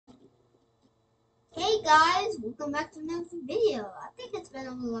Hey guys, welcome back to another video. I think it's been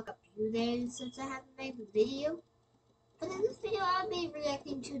only like a few days since I haven't made a video. But in this video I'll be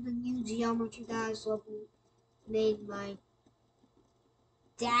reacting to the new Geometry Dash level made by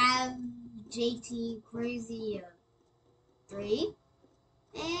DavJT CraZy 3.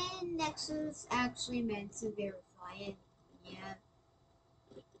 And Nexus actually meant to verify it. Yeah.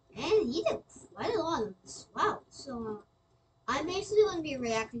 And he did quite a lot of this. Wow. So I'm basically going to be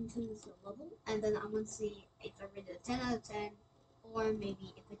reacting to this level, and then I'm going to see if I rate it a 10 out of 10, or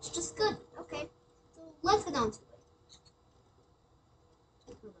maybe if it's just good. Okay, so let's get on to it.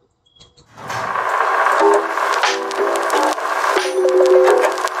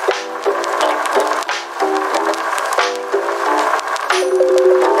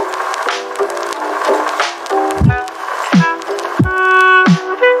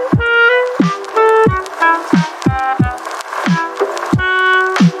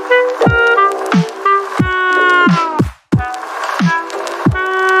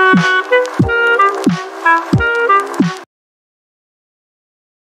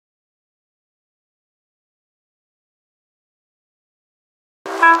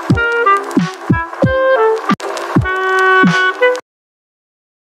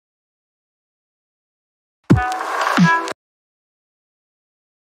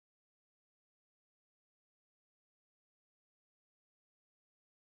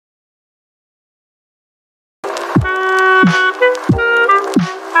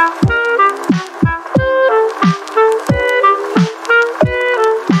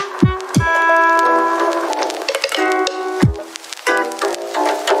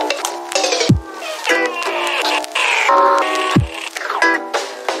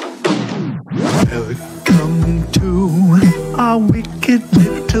 Welcome to our wicked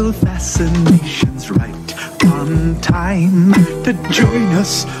little fascinations, right on time to join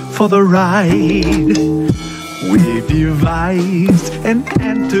us for the ride. We devised an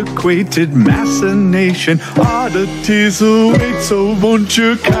antiquated machination. Oddities await, so won't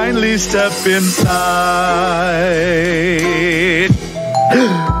you kindly step inside?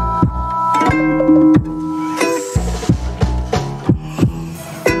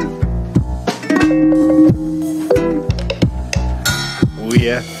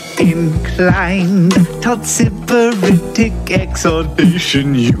 We're inclined toward sybaritic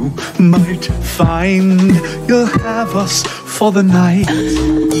exhortation. You might find you'll have us for the night.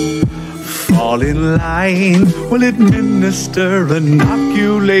 Fall in line, we'll administer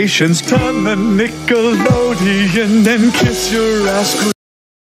inoculations. Turn the Nickelodeon and kiss your ass good.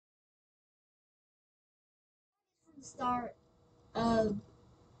 Start.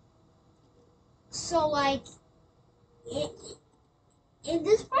 So like in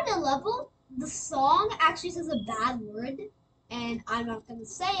this part of the level, the song actually says a bad word, and I'm not gonna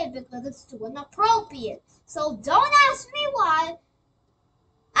say it because it's too inappropriate. So don't ask me why.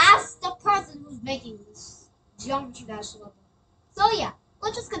 Ask the person who's making this Geometry Dash level. So yeah,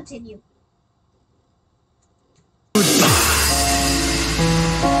 let's just continue.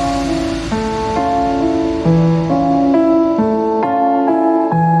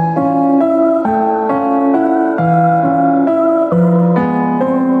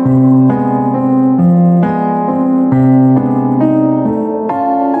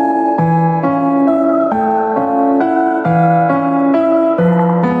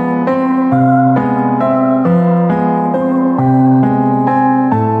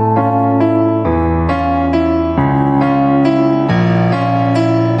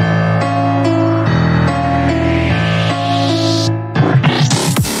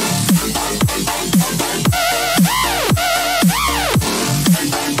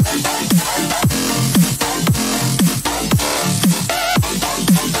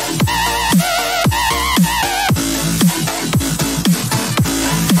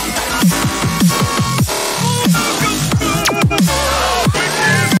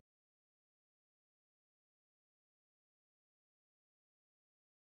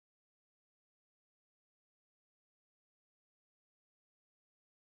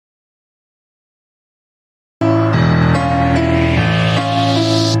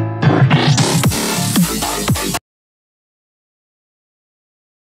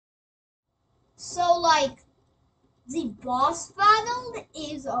 So like the boss battle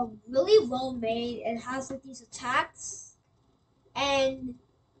is really well made. It has like these attacks, and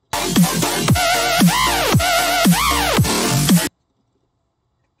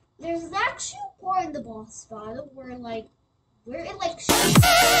there's an actual part in the boss battle where it like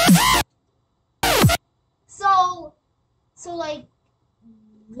so like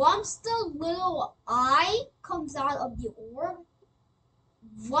once the little eye comes out of the orb,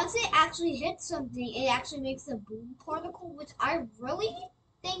 once it actually hits something, it actually makes a boom particle, which I really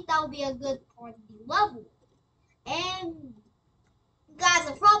think that would be a good part of the level. And guys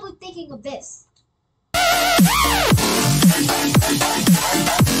are probably thinking of this.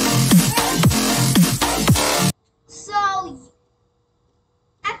 So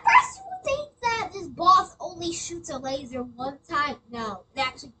at first you would think that this boss only shoots a laser one time. No, it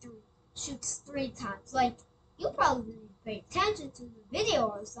actually shoots 3 times. Like, you probably didn't pay attention to the video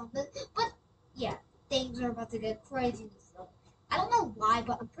or something, but yeah, things are about to get crazy with this level. I don't know why,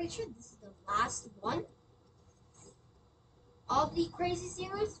 but I'm pretty sure this is the last one of the CraZy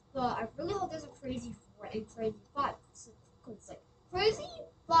series, but I really hope there's a CraZy 4 and CraZy 5. Because like, CraZy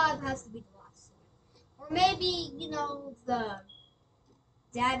 5 has to be the last one. Or maybe, you know, the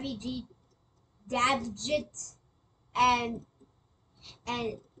DavJT and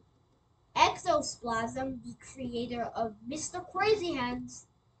Exosplasm, the creator of Mr. Crazy Hands,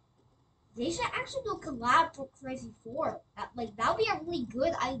 they should actually do a collab for CraZy 4. That would be a really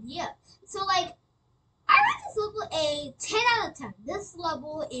good idea. So like, I rate this level a 10 out of 10. This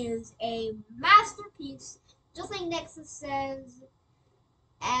level is a masterpiece, just like Nexus says.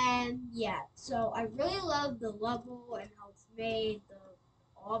 And yeah, so I really love the level and how it's made, the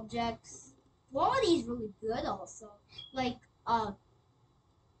objects. Quality is really good also. Like,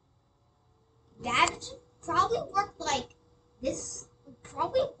 that probably worked like this,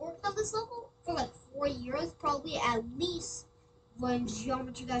 probably worked on this level for like 4 years, probably at least when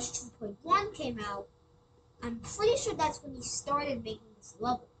Geometry Dash 2.1 came out. I'm pretty sure that's when he started making this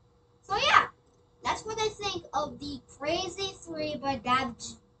level. So yeah, that's what I think of the CraZy 3 by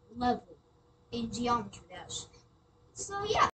DavJT level in Geometry Dash. So yeah.